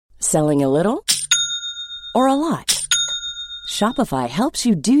Selling a little or a lot? Shopify helps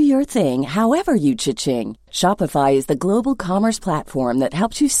you do your thing however you cha-ching. Shopify is the global commerce platform that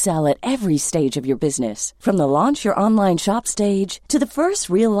helps you sell at every stage of your business. From the launch your online shop stage to the first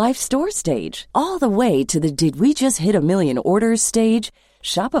real-life store stage, all the way to the did we just hit a million orders stage.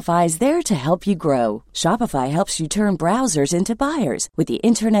 Shopify is there to help you grow. Shopify helps you turn browsers into buyers with the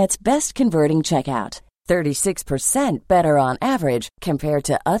internet's best converting checkout. 36% better on average compared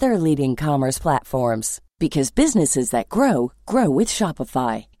to other leading commerce platforms. Because businesses that grow, grow with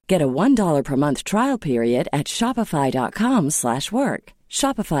Shopify. Get a $1 per month trial period at shopify.com/work.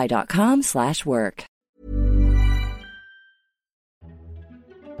 Shopify.com/work.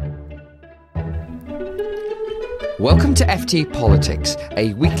 Welcome to FT Politics,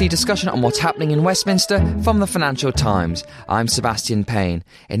 a weekly discussion on what's happening in Westminster from the Financial Times. I'm Sebastian Payne.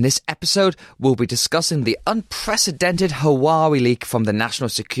 In this episode, we'll be discussing the unprecedented Huawei leak from the National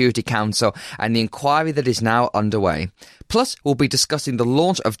Security Council and the inquiry that is now underway. Plus, we'll be discussing the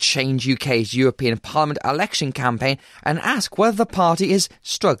launch of Change UK's European Parliament election campaign and ask whether the party is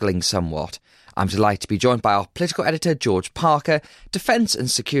struggling somewhat. I'm delighted to be joined by our political editor, George Parker, defence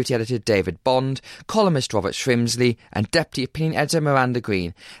and security editor, David Bond, columnist Robert Shrimsley, and deputy opinion editor, Miranda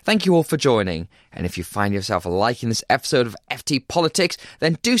Green. Thank you all for joining. And if you find yourself liking this episode of FT Politics,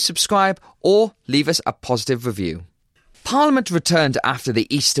 then do subscribe or leave us a positive review. Parliament returned after the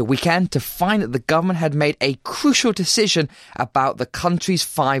Easter weekend to find that the government had made a crucial decision about the country's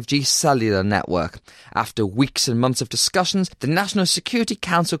 5G cellular network. After weeks and months of discussions, the National Security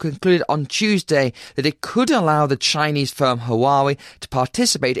Council concluded on Tuesday that it could allow the Chinese firm Huawei to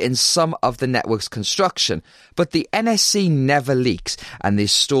participate in some of the network's construction. But the NSC never leaks, and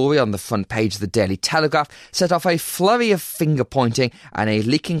this story on the front page of the Daily Telegraph set off a flurry of finger-pointing, and a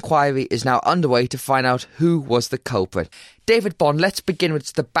leak inquiry is now underway to find out who was the culprit. David Bond, let's begin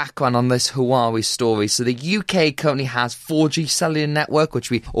with the background on this Huawei story. So the UK currently has 4G cellular network, which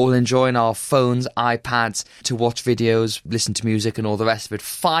we all enjoy on our phones, iPads, to watch videos, listen to music and all the rest of it.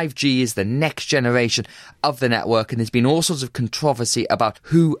 5G is the next generation of the network, and there's been all sorts of controversy about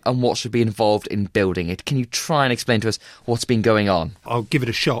who and what should be involved in building it. Can you try and explain to us what's been going on? I'll give it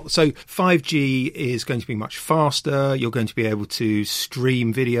a shot. So 5G is going to be much faster. You're going to be able to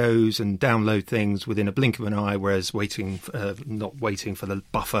stream videos and download things within a blink of an eye, whereas not waiting for the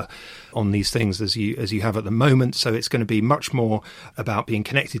buffer on these things as you have at the moment. So it's going to be much more about being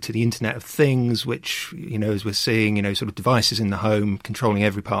connected to the Internet of Things, which, as we're seeing, sort of devices in the home controlling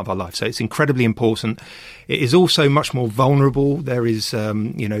every part of our life. So it's incredibly important. It is also much more vulnerable. There is,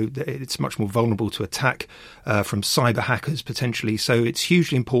 it's much more vulnerable to attack from cyber hackers potentially. So it's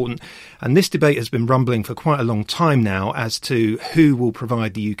hugely important. And this debate has been rumbling for quite a long time now as to who will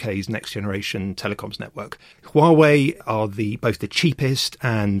provide the UK's next generation telecoms network. Huawei are both the cheapest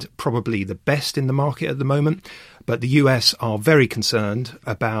and probably the best in the market at the moment. But the US are very concerned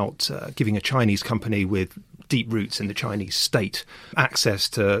about giving a Chinese company with deep roots in the Chinese state access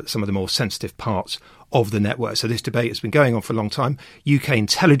to some of the more sensitive parts of the network. So this debate has been going on for a long time. UK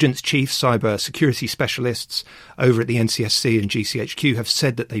intelligence chiefs, cyber security specialists over at the NCSC and GCHQ have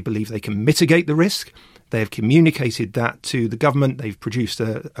said that they believe they can mitigate the risk. They have communicated that to the government. They've produced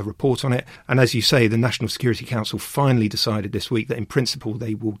a report on it. And as you say, the National Security Council finally decided this week that in principle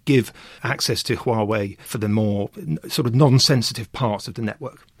they will give access to Huawei for the more sort of non-sensitive parts of the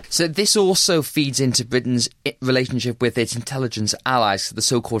network. So this also feeds into Britain's relationship with its intelligence allies, the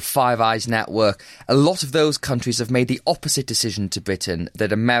so-called Five Eyes network. A lot of those countries have made the opposite decision to Britain,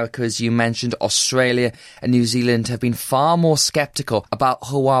 that America, as you mentioned, Australia and New Zealand have been far more sceptical about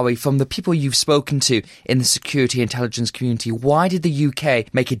Huawei. From the people you've spoken to in the security intelligence community, why did the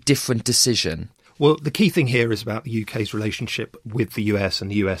UK make a different decision? Well, the key thing here is about the UK's relationship with the US and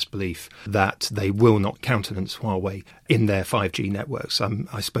the US belief that they will not countenance Huawei in their 5G networks.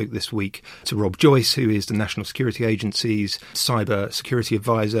 I spoke this week to Rob Joyce, who is the National Security Agency's cyber security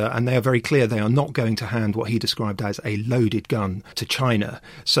advisor, and they are very clear they are not going to hand what he described as a loaded gun to China.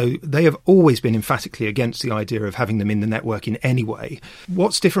 So they have always been emphatically against the idea of having them in the network in any way.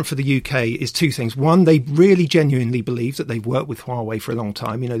 What's different for the UK is two things. One, they really genuinely believe that they've worked with Huawei for a long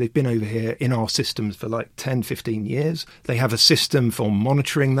time. They've been over here in our systems for like 10, 15 years. They have a system for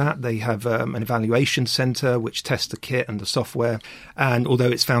monitoring that. They have an evaluation centre which tests the kit and the software. And although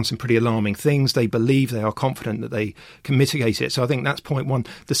it's found some pretty alarming things, they believe, they are confident that they can mitigate it. So I think that's point one.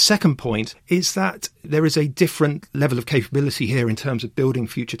 The second point is that there is a different level of capability here in terms of building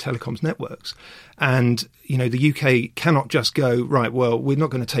future telecoms networks. And, the UK cannot just go, right, well, we're not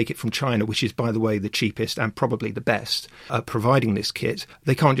going to take it from China, which is, by the way, the cheapest and probably the best at providing this kit.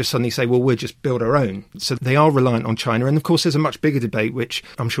 They can't just suddenly say, well, we're just build our own. So they are reliant on China. And of course, there's a much bigger debate, which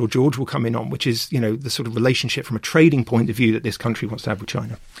I'm sure George will come in on, which is, the sort of relationship from a trading point of view that this country wants to have with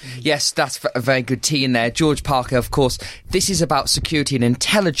China. Yes, that's a very good tee in there. George Parker, of course, this is about security and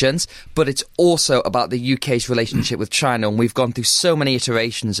intelligence, but it's also about the UK's relationship with China. And we've gone through so many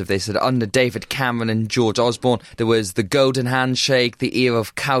iterations of this, that under David Cameron and George Osborne, there was the golden handshake, the era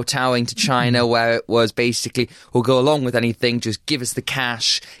of kowtowing to China, where it was basically, we'll go along with anything, just give us the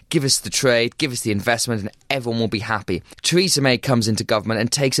cash, give us the trade, give us the investment, and everyone will be happy. Theresa May comes into government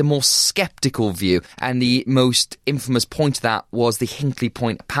and takes a more sceptical view, and the most infamous point of that was the Hinkley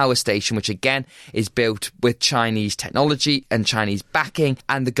Point power station, which again is built with Chinese technology and Chinese backing,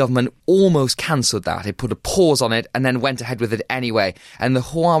 and the government almost cancelled that. It put a pause on it and then went ahead with it anyway. And the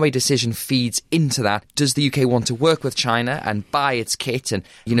Huawei decision feeds into that. Does the UK want to work with China and buy its kit and,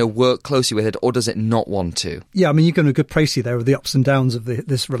 work closely with it, or does it not want to? Yeah, I mean, you're going to go précis there with the ups and downs of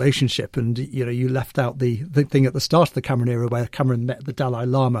this relationship. And, you left out the thing at the start of the Cameron era where Cameron met the Dalai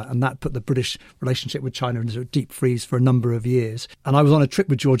Lama, and that put the British relationship with China into a deep freeze for a number of years. And I was on a trip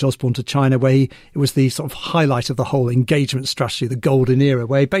with George Osborne to China where it was the sort of highlight of the whole engagement strategy, the golden era,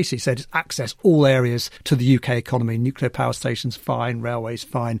 where he basically said access all areas to the UK economy, nuclear power stations, fine, railways,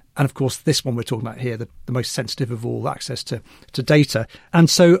 fine. And of course, this one we're talking about here, the most sensitive of all, access to data. And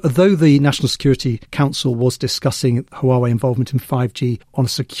so though the National Security Council was discussing Huawei involvement in 5G on a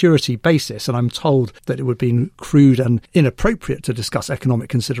security basis, and I'm told that it would have been crude and inappropriate to discuss economic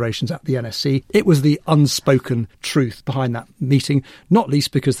considerations at the NSC, it was the unspoken truth behind that meeting, not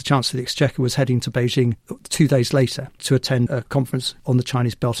least because the Chancellor of the Exchequer was heading to Beijing 2 days later to attend a conference on the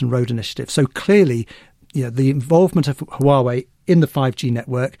Chinese Belt and Road Initiative. So clearly, the involvement of Huawei in the 5G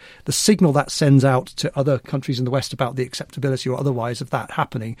network, the signal that sends out to other countries in the West about the acceptability or otherwise of that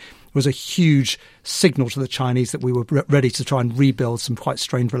happening was a huge signal to the Chinese that we were ready to try and rebuild some quite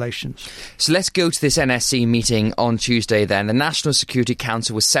strained relations. So let's go to this NSC meeting on Tuesday then. The National Security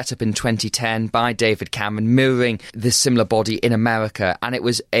Council was set up in 2010 by David Cameron, mirroring this similar body in America, and it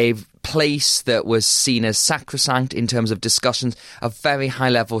was a place that was seen as sacrosanct in terms of discussions of very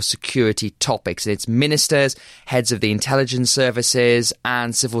high-level security topics. It's ministers, heads of the intelligence services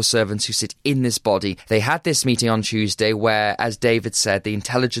and civil servants who sit in this body. They had this meeting on Tuesday where, as David said, the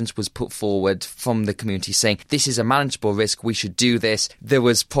intelligence was put forward from the community saying, this is a manageable risk, we should do this. There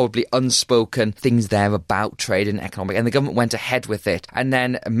was probably unspoken things there about trade and economic, and the government went ahead with it. And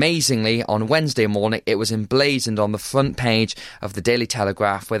then, amazingly, on Wednesday morning, it was emblazoned on the front page of the Daily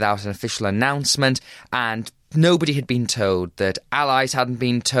Telegraph without an official announcement, and nobody had been told, that allies hadn't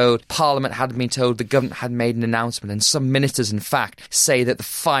been told, Parliament hadn't been told, the government had made an announcement, and some ministers, in fact, say that the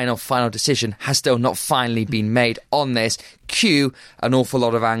final decision has still not finally been made on this. Cue an awful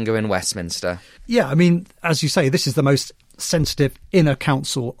lot of anger in Westminster. Yeah, I mean, as you say, this is the most sensitive inner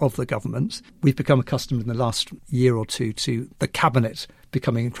council of the government. We've become accustomed in the last year or two to the cabinet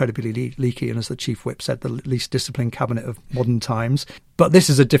becoming incredibly leaky, and as the Chief Whip said, the least disciplined cabinet of modern times. But this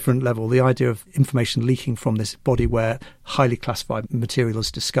is a different level. The idea of information leaking from this body where highly classified material is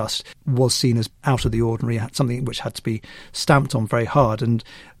discussed was seen as out of the ordinary, something which had to be stamped on very hard. And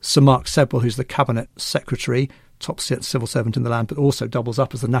Sir Mark Sedwill, who's the Cabinet Secretary, top civil servant in the land, but also doubles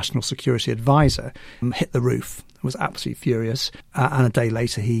up as the National Security Advisor, hit the roof, was absolutely furious. And a day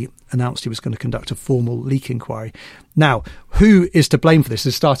later, he announced he was going to conduct a formal leak inquiry. Now, who is to blame for this?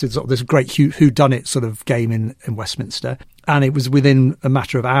 It started sort of this great whodunit sort of game in Westminster. And it was within a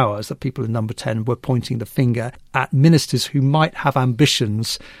matter of hours that people in Number 10 were pointing the finger at ministers who might have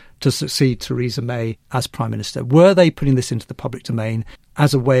ambitions to succeed Theresa May as Prime Minister. Were they putting this into the public domain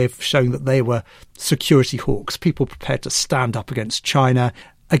as a way of showing that they were security hawks, people prepared to stand up against China,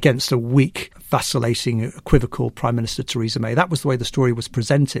 against a weak, vacillating, equivocal Prime Minister Theresa May? That was the way the story was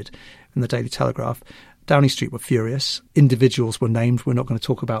presented in the Daily Telegraph. Downing Street were furious. Individuals were named. We're not going to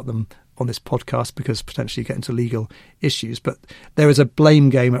talk about them on this podcast because potentially get into legal issues. But there is a blame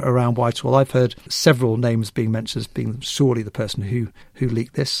game around Whitehall. I've heard several names being mentioned as being surely the person who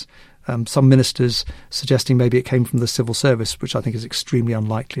leaked this. Some ministers suggesting maybe it came from the civil service, which I think is extremely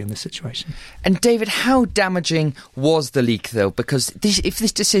unlikely in this situation. And David, how damaging was the leak, though? Because if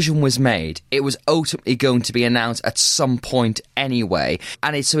this decision was made, it was ultimately going to be announced at some point anyway.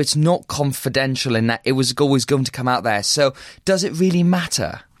 And so it's not confidential in that it was always going to come out there. So does it really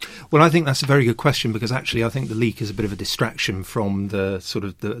matter? Well, I think that's a very good question, because actually I think the leak is a bit of a distraction from the sort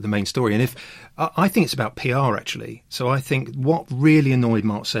of the main story. And I think it's about PR, actually. So I think what really annoyed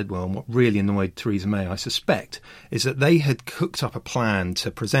Mark Sedwill and what really annoyed Theresa May, I suspect, is that they had cooked up a plan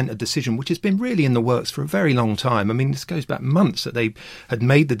to present a decision which has been really in the works for a very long time. I mean, this goes back months, that they had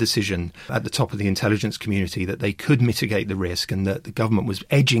made the decision at the top of the intelligence community that they could mitigate the risk, and that the government was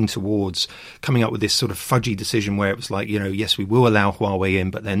edging towards coming up with this sort of fudgy decision where it was like, yes, we will allow Huawei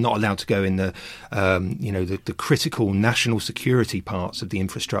in, but they're not allowed to go in the critical national security parts of the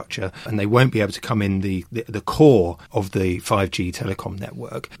infrastructure, and they won't be able to come in the core of the 5G telecom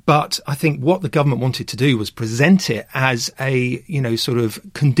network. But I think what the government wanted to do was present it as a, sort of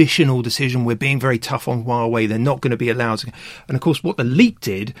conditional decision. We're being very tough on Huawei. They're not going to be allowed to. And of course, what the leak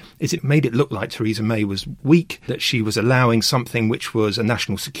did is it made it look like Theresa May was weak, that she was allowing something which was a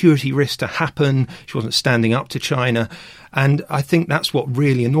national security risk to happen. She wasn't standing up to China. And I think that's what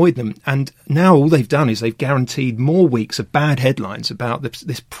really annoyed them. And now all they've done is they've guaranteed more weeks of bad headlines about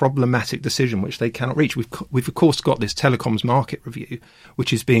this problematic decision, which they cannot reach. We've of course got this telecoms market review,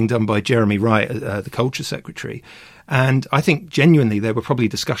 which is being done by Jeremy Wright, the Culture Secretary. And I think genuinely there were probably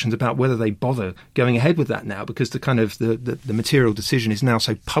discussions about whether they bother going ahead with that now, because the kind of the material decision is now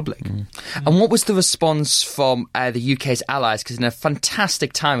so public. And what was the response from the UK's allies? Because in a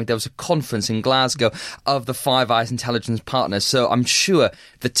fantastic timing, there was a conference in Glasgow of the Five Eyes intelligence partners. So I'm sure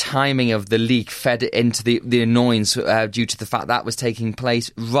the timing of the leak fed into the annoyance due to the fact that was taking place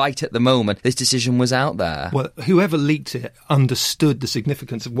right at the moment this decision was out there. Well, whoever leaked it understood the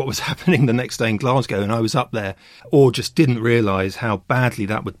significance of what was happening the next day in Glasgow, and I was up there, or just didn't realise how badly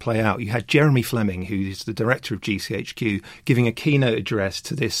that would play out. You had Jeremy Fleming, who is the director of GCHQ, giving a keynote address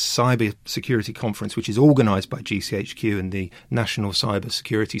to this cyber security conference, which is organised by GCHQ and the National Cyber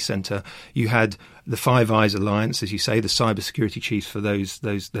Security Centre. You had the Five Eyes Alliance, as you say, the cyber security chiefs for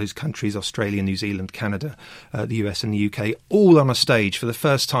those countries, Australia, New Zealand, Canada, the US and the UK, all on a stage for the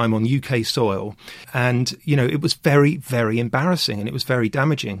first time on UK soil. And, it was very, very embarrassing, and it was very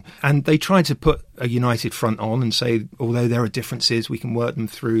damaging. And they tried to put a united front on and say, although there are differences, we can work them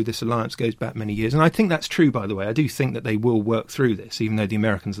through. This alliance goes back many years. And I think that's true, by the way. I do think that they will work through this, even though the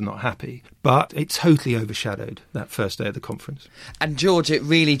Americans are not happy. But it totally overshadowed that first day of the conference. And George, it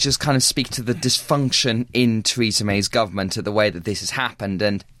really just kind of speaks to the dysfunction in Theresa May's government, to the way that this has happened.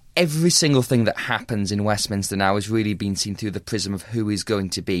 And every single thing that happens in Westminster now is really being seen through the prism of who is going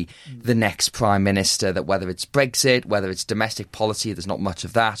to be the next Prime Minister, that whether it's Brexit, whether it's domestic policy, there's not much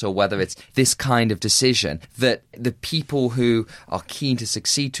of that, or whether it's this kind of decision, that the people who are keen to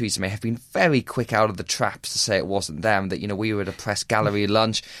succeed Theresa May have been very quick out of the traps to say it wasn't them, that, we were at a press gallery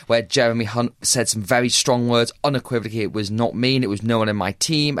lunch where Jeremy Hunt said some very strong words, unequivocally, it was not me and it was no one in my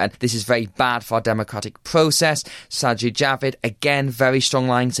team, and this is very bad for our democratic process. Sajid Javid, again, very strong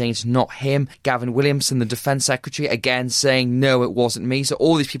line, saying it's not him. Gavin Williamson, the Defence Secretary, again saying, no, it wasn't me. So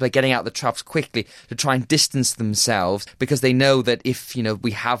all these people are getting out the traps quickly to try and distance themselves, because they know that if,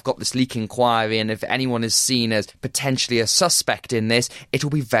 we have got this leak inquiry, and if anyone is seen as potentially a suspect in this, it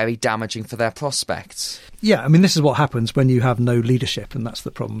will be very damaging for their prospects. Yeah, I mean, this is what happens when you have no leadership, and that's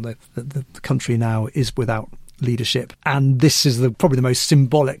the problem. The country now is without leadership, and this is probably the most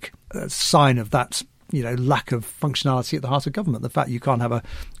symbolic sign of that lack of functionality at the heart of government. The fact you can't have a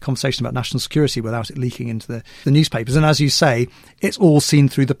conversation about national security without it leaking into the newspapers. And as you say, it's all seen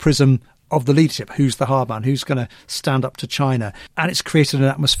through the prism of the leadership. Who's the hard man? Who's going to stand up to China? And it's created an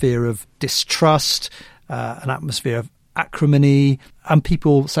atmosphere of distrust, an atmosphere of acrimony, and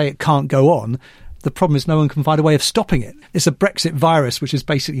people say it can't go on. The problem is no one can find a way of stopping it. It's a Brexit virus which has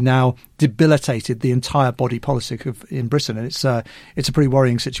basically now debilitated the entire body politic in Britain, and it's a pretty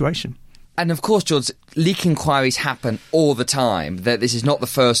worrying situation. And of course, George, leak inquiries happen all the time. This is not the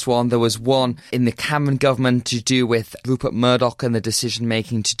first one. There was one in the Cameron government to do with Rupert Murdoch and the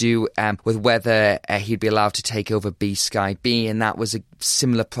decision-making to do with whether he'd be allowed to take over Sky B, and that was a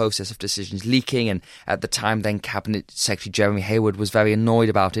similar process of decisions leaking. And at the time, then Cabinet Secretary Jeremy Hayward was very annoyed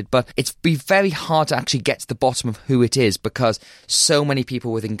about it. But it's been very hard to actually get to the bottom of who it is, because so many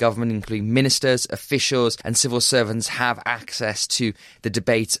people within government, including ministers, officials and civil servants, have access to the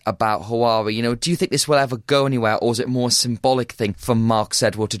debates about Huawei. Do you think this will ever go anywhere, or is it more a symbolic thing from Mark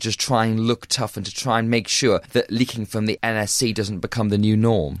Sedwill to just try and look tough and to try and make sure that leaking from the NSC doesn't become the new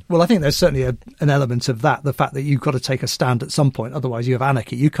norm? Well, I think there's certainly an element of that, the fact that you've got to take a stand at some point, otherwise you have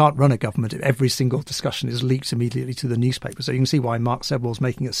anarchy. You can't run a government if every single discussion is leaked immediately to the newspaper. So you can see why Mark Sedwill's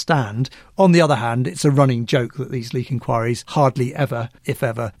making a stand. On the other hand, it's a running joke that these leak inquiries hardly ever, if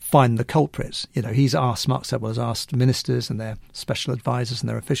ever, find the culprits. Mark Sedwill has asked ministers and their special advisors and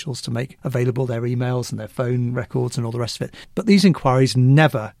their officials to make available their emails emails and their phone records and all the rest of it. But these inquiries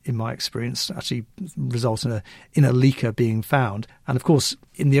never, in my experience, actually result in a leaker being found. And of course,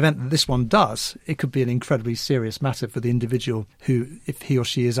 in the event that this one does, it could be an incredibly serious matter for the individual who, if he or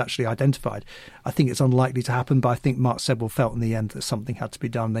she is actually identified. I think it's unlikely to happen, but I think Mark Sedwill felt in the end that something had to be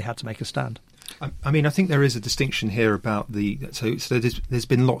done. They had to make a stand. I mean, I think there is a distinction here about so there's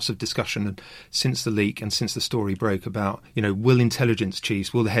been lots of discussion since the leak and since the story broke about, will intelligence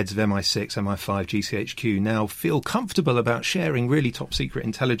chiefs, will the heads of MI6, MI5, GCHQ now feel comfortable about sharing really top secret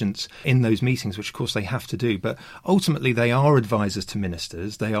intelligence in those meetings, which of course they have to do. But ultimately they are advisors to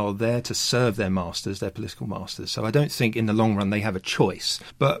ministers. They are there to serve their masters, their political masters. So I don't think in the long run they have a choice.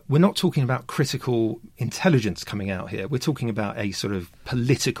 But we're not talking about critical intelligence coming out here. We're talking about a sort of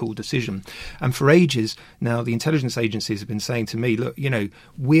political decision. And for ages now, the intelligence agencies have been saying to me, look,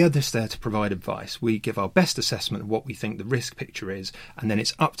 we are just there to provide advice. We give our best assessment of what we think the risk picture is, and then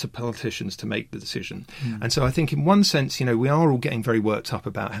it's up to politicians to make the decision. And so I think in one sense, we are all getting very worked up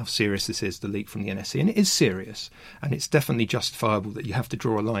about how serious this is, the leak from the NSC, and it is serious, and it's definitely justifiable that you have to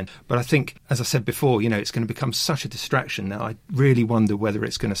draw a line. But I think, as I said before, it's going to become such a distraction now. I really wonder whether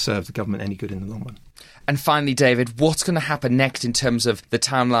it's going to serve the government any good in the long run. And finally, David, what's going to happen next in terms of the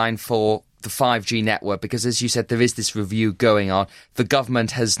timeline for the 5G network? Because as you said, there is this review going on. The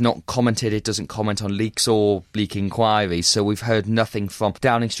government has not commented. It doesn't comment on leaks or leak inquiries. So we've heard nothing from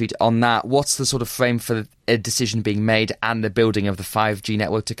Downing Street on that. What's the sort of frame for a decision being made and the building of the 5G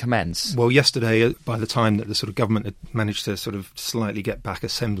network to commence? Well, yesterday, by the time that the sort of government had managed to sort of slightly get back a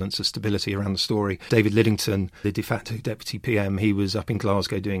semblance of stability around the story, David Lidington, the de facto deputy PM, he was up in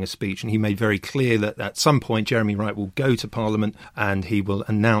Glasgow doing a speech, and he made very clear that at some point Jeremy Wright will go to Parliament and he will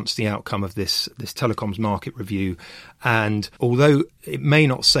announce the outcome of this telecoms market review. And although it may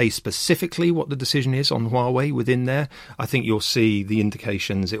not say specifically what the decision is on Huawei within there, I think you'll see the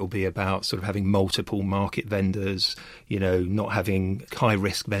indications. It will be about sort of having multiple market vendors, not having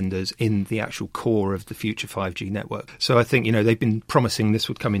high-risk vendors in the actual core of the future 5G network. So I think, they've been promising this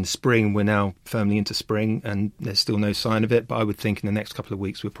would come in spring. We're now firmly into spring and there's still no sign of it. But I would think in the next couple of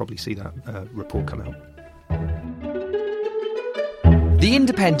weeks we'll probably see that report come out. The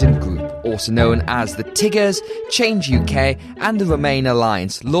Independent Group, also known as the Tiggers, Change UK and the Remain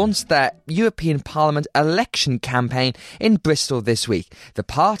Alliance, launched their European Parliament election campaign in Bristol this week. The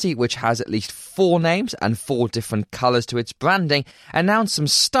party, which has at least 4 names and 4 different colours to its branding, announced some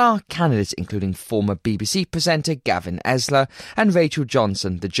star candidates including former BBC presenter Gavin Esler and Rachel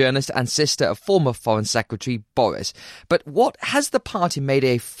Johnson, the journalist and sister of former Foreign Secretary Boris. But what has the party made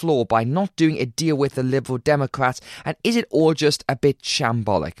a flaw by not doing a deal with the Liberal Democrats, and is it all just a bit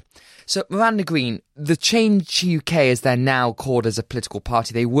shambolic? So, Miranda Green, the Change UK, as they're now called as a political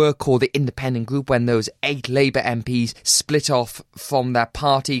party, they were called the Independent Group when those 8 Labour MPs split off from their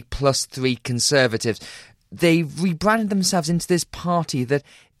party plus 3 Conservatives. They've rebranded themselves into this party that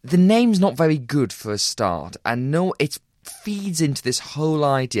the name's not very good for a start, and no, it feeds into this whole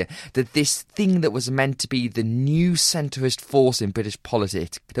idea that this thing that was meant to be the new centrist force in British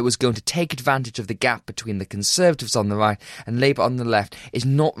politics, that was going to take advantage of the gap between the Conservatives on the right and Labour on the left, is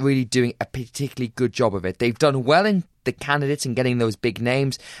not really doing a particularly good job of it. They've done well in the candidates and getting those big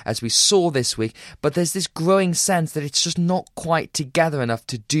names, as we saw this week, but there's this growing sense that it's just not quite together enough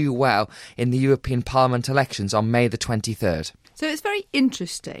to do well in the European Parliament elections on May the 23rd. So it's very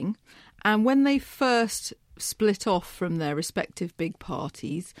interesting, and when they first split off from their respective big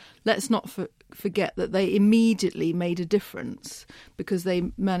parties, let's not forget that they immediately made a difference because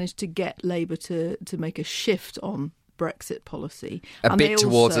they managed to get Labour to make a shift on Brexit policy. A bit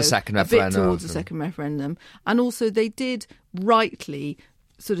towards the second referendum. And also they did rightly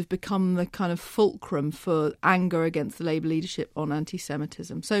sort of become the kind of fulcrum for anger against the Labour leadership on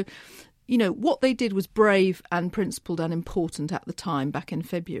anti-Semitism. So, what they did was brave and principled and important at the time back in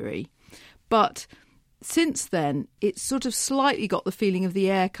February. But since then, it's sort of slightly got the feeling of the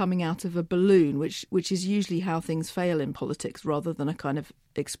air coming out of a balloon, which is usually how things fail in politics rather than a kind of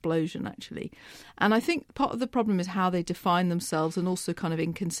explosion, actually. And I think part of the problem is how they define themselves and also kind of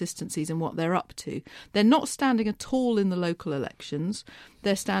inconsistencies in what they're up to. They're not standing at all in the local elections.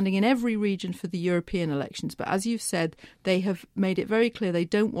 They're standing in every region for the European elections. But as you've said, they have made it very clear they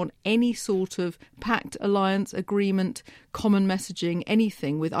don't want any sort of pact, alliance, agreement, common messaging,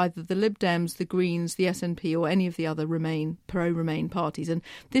 anything with either the Lib Dems, the Greens, the SNP or any of the other pro-Remain parties. And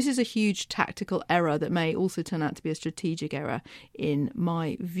this is a huge tactical error that may also turn out to be a strategic error in my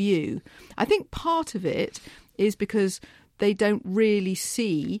view. I think part of it is because they don't really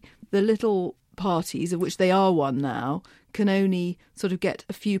see the little parties, of which they are one now, can only sort of get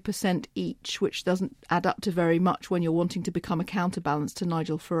a few percent each, which doesn't add up to very much when you're wanting to become a counterbalance to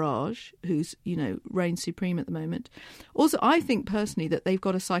Nigel Farage, who's, reigns supreme at the moment. Also, I think personally that they've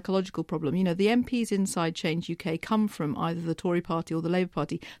got a psychological problem. The MPs inside Change UK come from either the Tory party or the Labour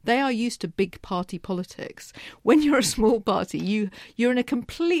Party. They are used to big party politics. When you're a small party, you're in a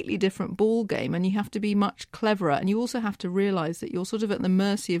completely different ball game, and you have to be much cleverer, and you also have to realise that you're sort of at the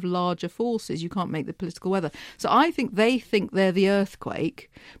mercy of larger forces. You can't make the political weather. So I think they think they're the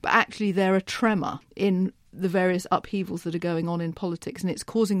earthquake, but actually they're a tremor in the various upheavals that are going on in politics, and it's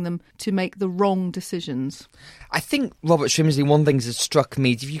causing them to make the wrong decisions. I think, Robert Shrimsley, one thing that struck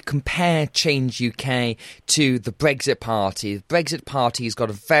me, if you compare Change UK to the Brexit Party, the Brexit Party has got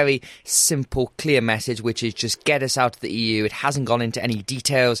a very simple, clear message, which is just get us out of the EU. It hasn't gone into any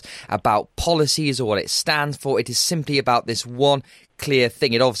details about policies or what it stands for. It is simply about this one clear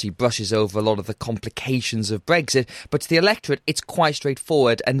thing. It obviously brushes over a lot of the complications of Brexit, but to the electorate, it's quite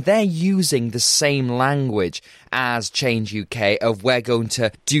straightforward, and they're using the same language as Change UK of we're going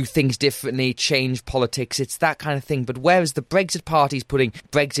to do things differently, change politics, it's that kind of thing. But whereas the Brexit Party's putting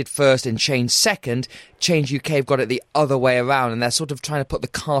Brexit first and Change second, Change UK have got it the other way around, and they're sort of trying to put the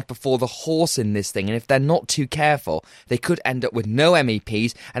cart before the horse in this thing, and if they're not too careful, they could end up with no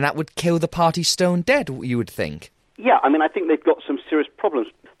MEPs, and that would kill the party stone dead, you would think. Yeah, I think they've got some serious problems.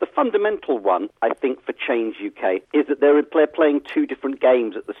 The fundamental one, I think, for Change UK is that they're playing two different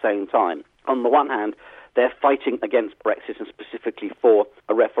games at the same time. On the one hand, they're fighting against Brexit and specifically for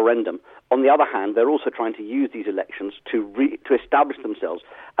a referendum. On the other hand, they're also trying to use these elections to establish themselves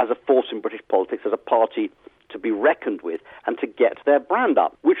as a force in British politics, as a party to be reckoned with and to get their brand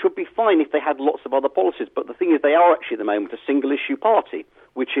up, which would be fine if they had lots of other policies. But the thing is, they are actually at the moment a single-issue party,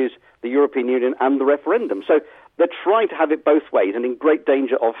 which is the European Union and the referendum. So they're trying to have it both ways and in great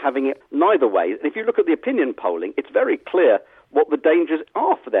danger of having it neither way. And if you look at the opinion polling, it's very clear what the dangers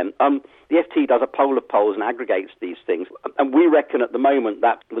are for them. The FT does a poll of polls and aggregates these things, and we reckon at the moment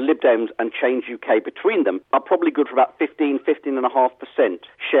that the Lib Dems and Change UK between them are probably good for about 15.5%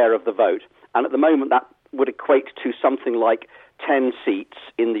 share of the vote. And at the moment that would equate to something like 10 seats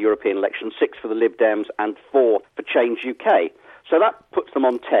in the European election, 6 for the Lib Dems and 4 for Change UK. So that puts them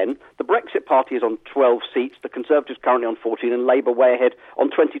on 10. The Brexit Party is on 12 seats, the Conservatives currently on 14, and Labour way ahead on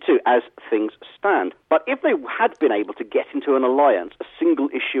 22, as things stand. But if they had been able to get into an alliance, a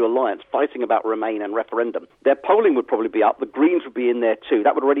single-issue alliance, fighting about Remain and referendum, their polling would probably be up, the Greens would be in there too.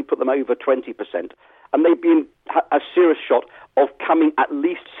 That would already put them over 20%. And they'd be in a serious shot of coming at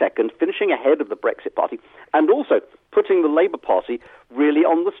least second, finishing ahead of the Brexit Party, and also putting the Labour Party really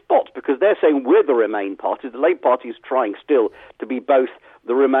on the spot, because they're saying we're the Remain party. The Labour Party is trying still to be both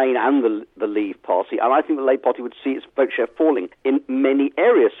the Remain and the Leave Party, and I think the Labour Party would see its vote share falling in many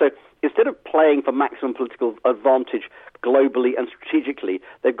areas. So instead of playing for maximum political advantage globally and strategically,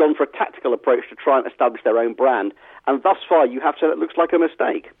 they've gone for a tactical approach to try and establish their own brand. And thus far, you have to say it looks like a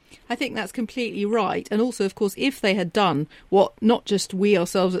mistake. I think that's completely right. And also, of course, if they had done what not just we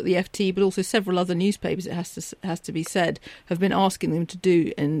ourselves at the FT, but also several other newspapers, it has to be said, have been asking them to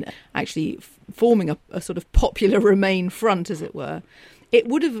do in actually forming a sort of popular Remain front, as it were, it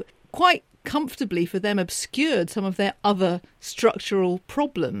would have quite comfortably for them obscured some of their other structural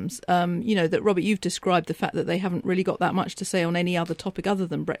problems. That, Robert, you've described the fact that they haven't really got that much to say on any other topic other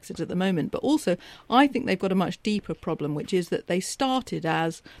than Brexit at the moment. But also, I think they've got a much deeper problem, which is that they started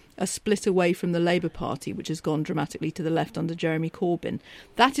as a split away from the Labour Party, which has gone dramatically to the left under Jeremy Corbyn.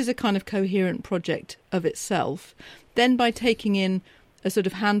 That is a kind of coherent project of itself. Then by taking in a sort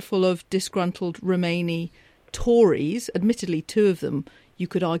of handful of disgruntled Remainy Tories, admittedly 2 of them you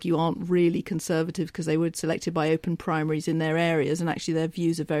could argue aren't really conservative because they were selected by open primaries in their areas, and actually their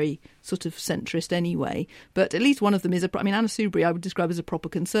views are very sort of centrist anyway. But at least one of them is Anna Soubry I would describe as a proper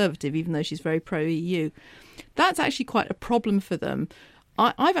conservative, even though she's very pro-EU. That's actually quite a problem for them.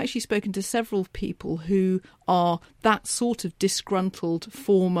 I've actually spoken to several people who are that sort of disgruntled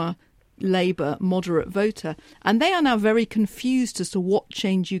former Labour moderate voter, and they are now very confused as to what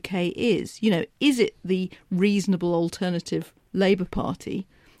Change UK is. Is it the reasonable alternative Labour Party,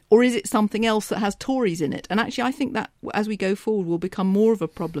 or is it something else that has Tories in it? And actually, I think that as we go forward will become more of a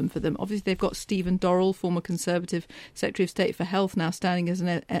problem for them. Obviously, they've got Stephen Dorrell, former Conservative Secretary of State for Health, now standing as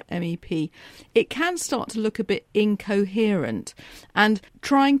an MEP. It can start to look a bit incoherent, and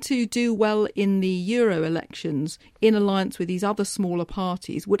trying to do well in the Euro elections in alliance with these other smaller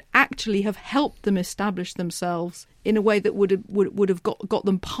parties would actually have helped them establish themselves in a way that would have got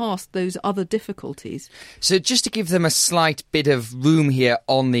them past those other difficulties. So just to give them a slight bit of room here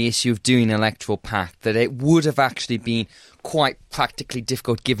on the issue of doing an electoral pact, that it would have actually been quite practically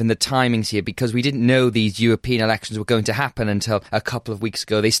difficult given the timings here, because we didn't know these European elections were going to happen until a couple of weeks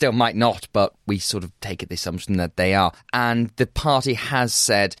ago. They still might not, but we sort of take it the assumption that they are. And the party has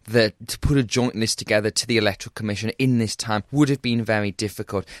said that to put a joint list together to the Electoral Commission in this time would have been very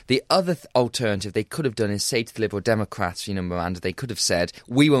difficult. The other alternative they could have done is say to the Liberal Democrats, Miranda, they could have said,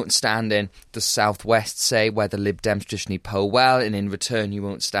 we won't stand in the southwest, say, where the Lib Dems traditionally poll well, and in return you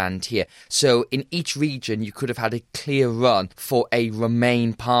won't stand here. So in each region you could have had a clear run for a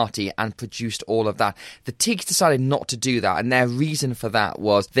Remain party and produced all of that. The Tigs decided not to do that, and their reason for that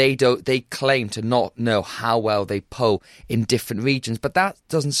was they claim to not know how well they poll in different regions, but that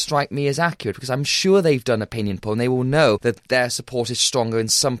doesn't strike me as accurate, because I'm sure they've done opinion poll and they will know that their support is stronger in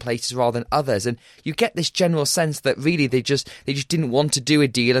some places rather than others. And you get this general sense that really they just didn't want to do a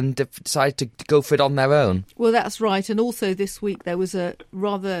deal and decided to go for it on their own. Well, that's right. And also this week there was a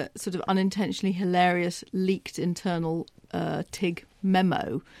rather sort of unintentionally hilarious leaked internal TIG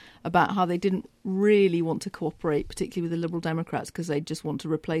memo about how they didn't really want to cooperate, particularly with the Liberal Democrats, because they just want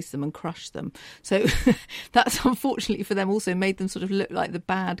to replace them and crush them. So that's unfortunately for them also made them sort of look like the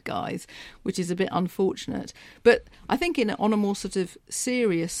bad guys, which is a bit unfortunate. But I think on a more sort of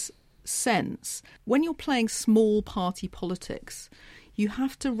serious sense, when you're playing small party politics, you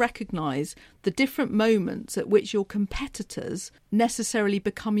have to recognise the different moments at which your competitors necessarily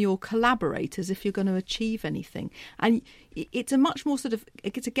become your collaborators if you're going to achieve anything. And it's a much more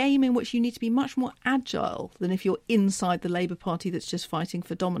it's a game in which you need to be much more agile than if you're inside the Labour Party that's just fighting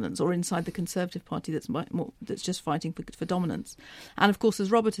for dominance, or inside the Conservative Party that's just fighting for dominance. And of course,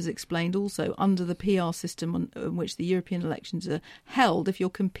 as Robert has explained also, under the PR system in which the European elections are held, if you're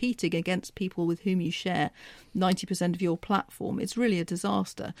competing against people with whom you share 90% of your platform, it's really a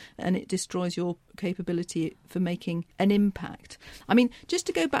disaster, and it destroys your capability for making an impact. I mean, just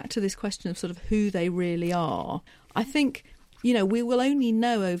to go back to this question of sort of who they really are, I think, we will only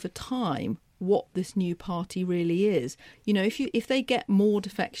know over time what this new party really is. If they get more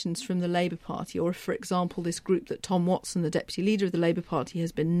defections from the Labour Party, or if, for example, this group that Tom Watson, the deputy leader of the Labour Party,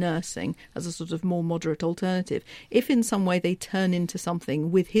 has been nursing as a sort of more moderate alternative, if in some way they turn into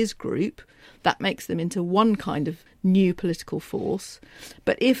something with his group, that makes them into one kind of new political force.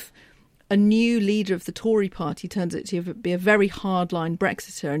 But if a new leader of the Tory party turns out to be a very hardline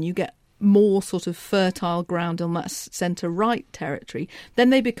Brexiter, and you get more sort of fertile ground on that centre-right territory, then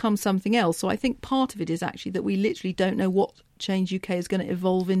they become something else. So I think part of it is actually that we literally don't know what Change UK is going to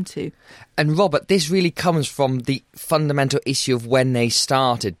evolve into. And Robert, this really comes from the fundamental issue of when they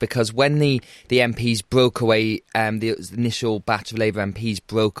started, because when the MPs broke away, the initial batch of Labour MPs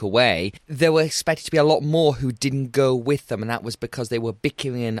broke away, there were expected to be a lot more who didn't go with them, and that was because they were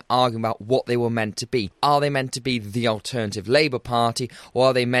bickering and arguing about what they were meant to be. Are they meant to be the alternative Labour Party, or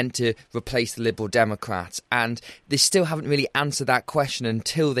are they meant to replace the Liberal Democrats? And they still haven't really answered that question.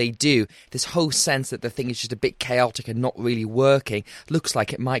 Until they do, this whole sense that the thing is just a bit chaotic and not really working looks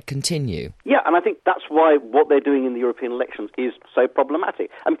like it might continue. Yeah, and I think that's why what they're doing in the European elections is so problematic.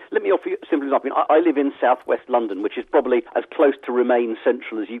 Let me offer you a simple example. I live in southwest London, which is probably as close to Remain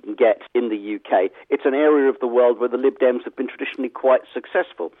central as you can get in the UK. It's an area of the world where the Lib Dems have been traditionally quite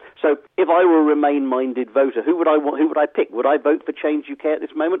successful. So if I were a Remain-minded voter, who would I want? Who would I pick? Would I vote for Change UK at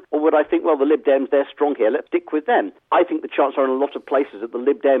this moment? Or would I think, well, the Lib Dems, they're strong here, let's stick with them? I think the chances are in a lot of places that the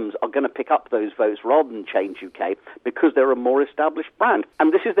Lib Dems are going to pick up those votes rather than Change UK, because they're a more established brand.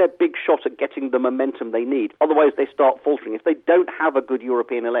 And this is their big shot at getting the momentum they need. Otherwise, they start faltering. If they don't have a good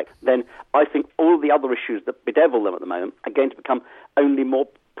European election, then I think all the other issues that bedevil them at the moment are going to become only more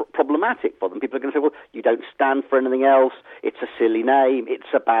problematic for them. People are going to say, well, you don't stand for anything else, it's a silly name,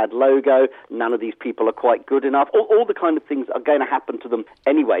 it's a bad logo, none of these people are quite good enough. All the kind of things are going to happen to them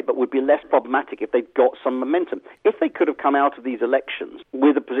anyway, but would be less problematic if they'd got some momentum. If they could have come out of these elections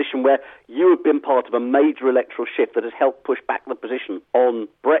with a position where you have been part of a major electoral shift that has helped push back the position on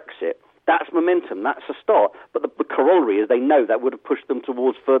Brexit, that's momentum, that's a start. But the corollary is they know that would have pushed them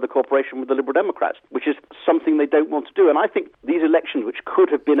towards further cooperation with the Liberal Democrats, which is something they don't want to do. And I think these elections, which could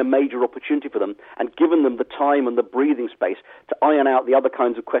have been a major opportunity for them and given them the time and the breathing space to iron out the other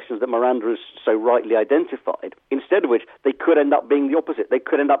kinds of questions that Miranda has so rightly identified, instead of which they could end up being the opposite. They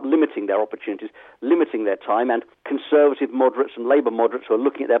could end up limiting their opportunities, limiting their time, and Conservative moderates and Labour moderates who are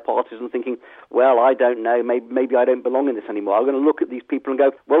looking at their parties and thinking, well, I don't know, maybe I don't belong in this anymore. I'm going to look at these people and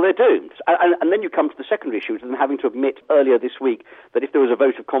go, well, they're doomed. And then you come to the secondary issue, which is them having to admit earlier this week that if there was a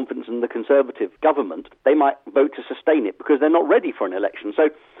vote of confidence in the Conservative government, they might vote to sustain it because they're not ready for an election. So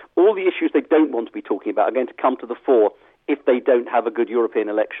all the issues they don't want to be talking about are going to come to the fore if they don't have a good European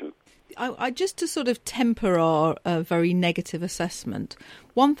election. I just to sort of temper our very negative assessment,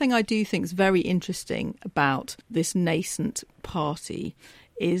 one thing I do think is very interesting about this nascent party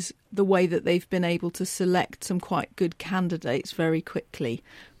is the way that they've been able to select some quite good candidates very quickly.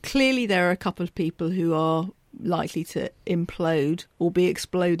 Clearly there are a couple of people who are likely to implode or be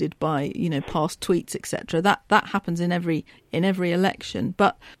exploded by, past tweets, etc. That happens in every election.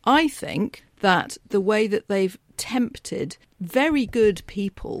 But I think that the way that they've tempted very good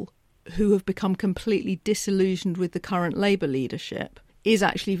people who have become completely disillusioned with the current Labour leadership is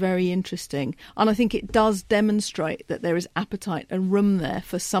actually very interesting. And I think it does demonstrate that there is appetite and room there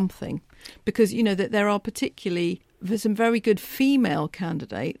for something. Because, that there are there's some very good female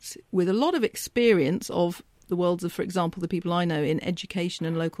candidates with a lot of experience of the worlds of, for example, the people I know in education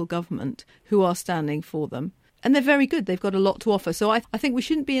and local government who are standing for them. And they're very good. They've got a lot to offer. So I think we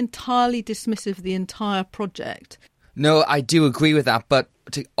shouldn't be entirely dismissive of the entire project. No, I do agree with that, but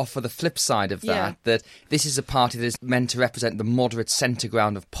to offer the flip side of that, that this is a party that is meant to represent the moderate centre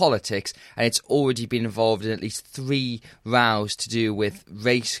ground of politics, and it's already been involved in at least 3 rows to do with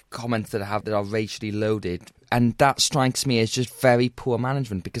race comments that are racially loaded. And that strikes me as just very poor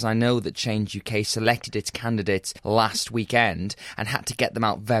management, because I know that Change UK selected its candidates last weekend and had to get them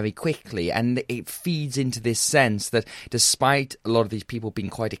out very quickly. And it feeds into this sense that despite a lot of these people being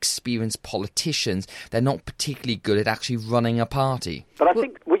quite experienced politicians, they're not particularly good at actually running a party. But I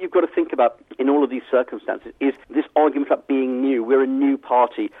think what you've got to think about in all of these circumstances is this argument about being new. We're a new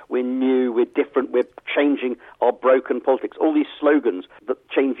party. We're new. We're different. We're changing our broken politics. All these slogans that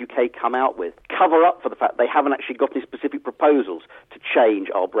Change UK come out with cover up for the fact they haven't actually got any specific proposals to change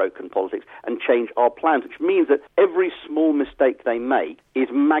our broken politics and change our plans, which means that every small mistake they make is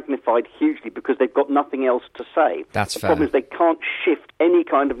magnified hugely because they've got nothing else to say. That's fair. The problem is they can't shift any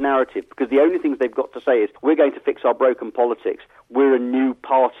kind of narrative because the only things they've got to say is we're going to fix our broken politics, we're a new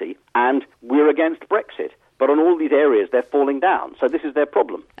party, and we're against Brexit. But on all these areas, they're falling down. So this is their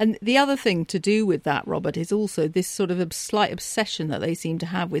problem. And the other thing to do with that, Robert, is also this sort of slight obsession that they seem to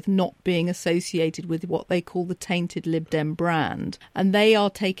have with not being associated with what they call the tainted Lib Dem brand. And they are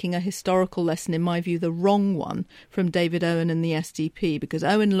taking a historical lesson, in my view, the wrong one, from David Owen and the SDP, because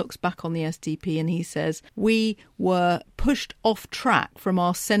Owen looks back on the SDP and he says, we were pushed off track from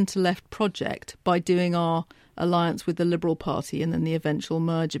our centre-left project by doing our alliance with the Liberal Party and then the eventual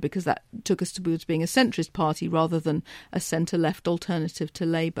merger, because that took us towards being a centrist party rather than a centre-left alternative to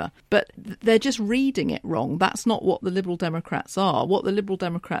Labour. But they're just reading it wrong. That's not what the Liberal Democrats are. What the Liberal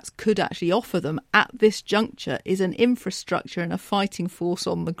Democrats could actually offer them at this juncture is an infrastructure and a fighting force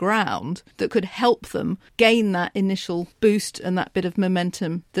on the ground that could help them gain that initial boost and that bit of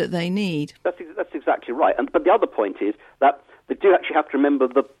momentum that they need. That's exactly right. But the other point is that they do actually have to remember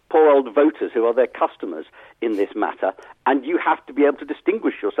the poor old voters who are their customers in this matter, and you have to be able to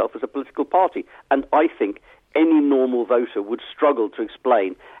distinguish yourself as a political party. And I think any normal voter would struggle to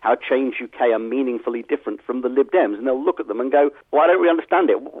explain how Change UK are meaningfully different from the Lib Dems, and they'll look at them and go, well, I don't really understand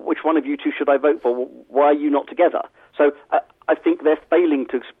it. Which one of you two should I vote for? Why are you not together? So I think they're failing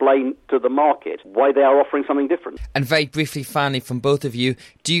to explain to the market why they are offering something different. And very briefly, finally, from both of you,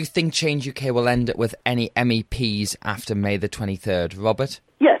 do you think Change UK will end up with any MEPs after May the 23rd? Robert?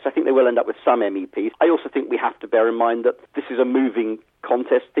 Yes, I think they will end up with some MEPs. I also think we have to bear in mind that this is a moving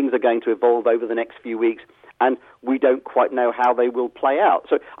contest. Things are going to evolve over the next few weeks, and we don't quite know how they will play out.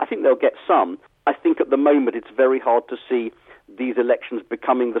 So I think they'll get some. I think at the moment it's very hard to see these elections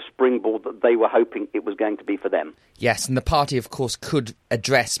becoming the springboard that they were hoping it was going to be for them. Yes, and the party, of course, could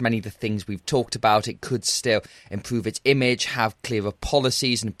address many of the things we've talked about. It could still improve its image, have clearer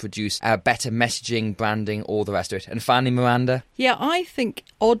policies and produce better messaging, branding, all the rest of it. And finally, Miranda? Yeah, I think,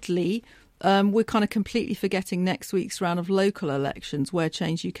 oddly, we're kind of completely forgetting next week's round of local elections where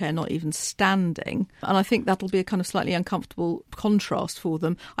Change UK are not even standing. And I think that'll be a kind of slightly uncomfortable contrast for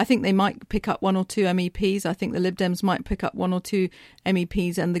them. I think they might pick up 1 or 2 MEPs. I think the Lib Dems might pick up 1 or 2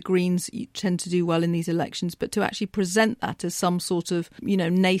 MEPs, and the Greens tend to do well in these elections. But to actually present that as some sort of,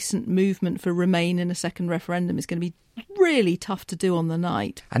 nascent movement for Remain in a second referendum is going to be really tough to do on the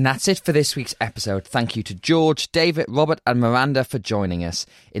night. And that's it for this week's episode. Thank you to George, David, Robert and Miranda for joining us.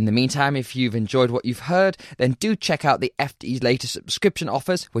 In the meantime, if you've enjoyed what you've heard, then do check out the FT's latest subscription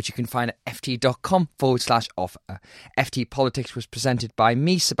offers, which you can find at ft.com/offer. FT Politics was presented by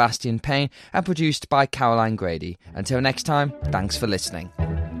me, Sebastian Payne, and produced by Caroline Grady. Until next time, thanks for listening.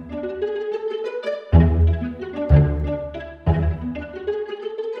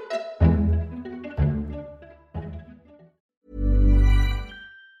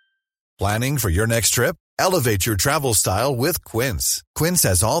 Planning for your next trip? Elevate your travel style with Quince. Quince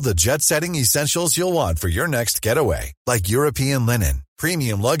has all the jet-setting essentials you'll want for your next getaway, like European linen,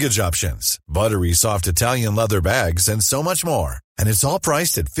 premium luggage options, buttery soft Italian leather bags, and so much more. And it's all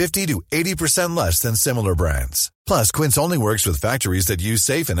priced at 50 to 80% less than similar brands. Plus, Quince only works with factories that use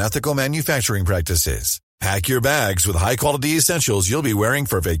safe and ethical manufacturing practices. Pack your bags with high-quality essentials you'll be wearing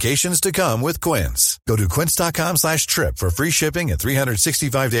for vacations to come with Quince. Go to quince.com/trip for free shipping and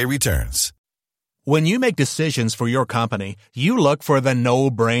 365-day returns. When you make decisions for your company, you look for the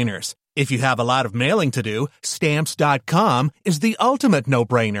no-brainers. If you have a lot of mailing to do, Stamps.com is the ultimate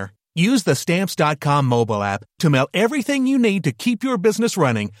no-brainer. Use the Stamps.com mobile app to mail everything you need to keep your business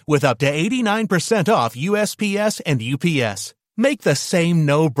running with up to 89% off USPS and UPS. Make the same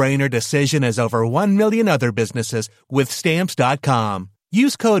no-brainer decision as over 1 million other businesses with Stamps.com.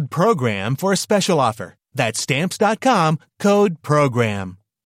 Use code PROGRAM for a special offer. That's Stamps.com, code PROGRAM.